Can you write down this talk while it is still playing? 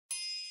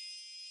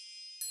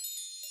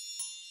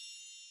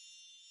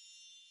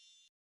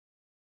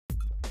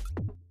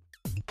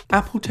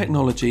Apple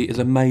technology is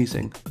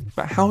amazing,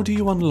 but how do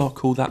you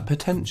unlock all that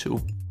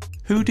potential?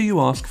 Who do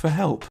you ask for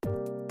help?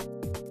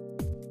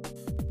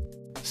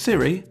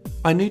 Siri,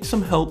 I need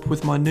some help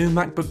with my new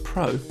MacBook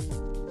Pro.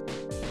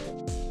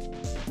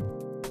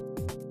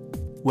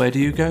 Where do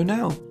you go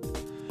now?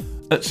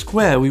 At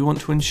Square, we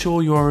want to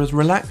ensure you are as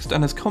relaxed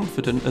and as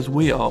confident as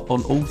we are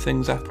on all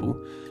things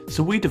Apple,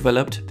 so we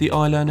developed the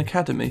iLearn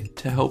Academy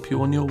to help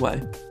you on your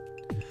way.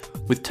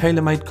 With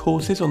tailor-made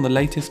courses on the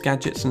latest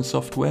gadgets and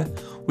software,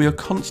 we are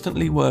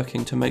constantly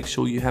working to make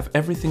sure you have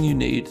everything you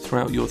need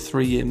throughout your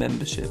 3-year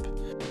membership.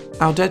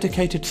 Our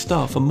dedicated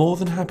staff are more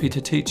than happy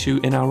to teach you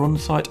in our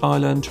on-site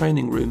iLearn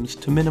training rooms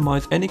to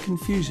minimise any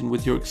confusion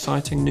with your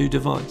exciting new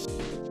device.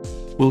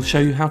 We'll show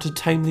you how to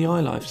tame the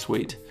iLife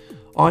suite.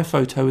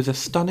 iPhoto is a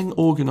stunning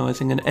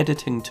organising and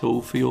editing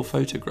tool for your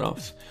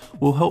photographs.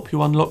 We'll help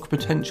you unlock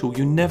potential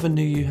you never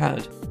knew you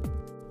had.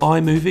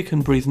 iMovie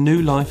can breathe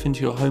new life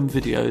into your home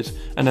videos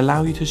and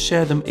allow you to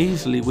share them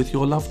easily with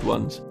your loved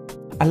ones.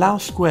 Allow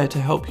Square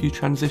to help you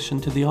transition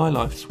to the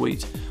iLife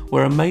suite,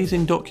 where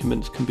amazing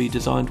documents can be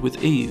designed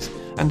with ease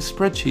and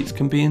spreadsheets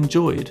can be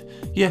enjoyed.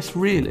 Yes,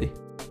 really.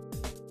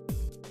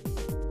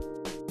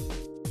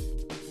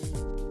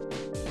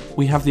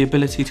 We have the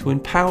ability to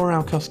empower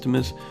our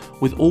customers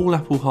with all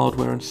Apple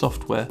hardware and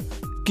software.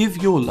 Give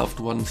your loved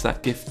ones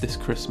that gift this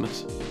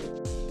Christmas.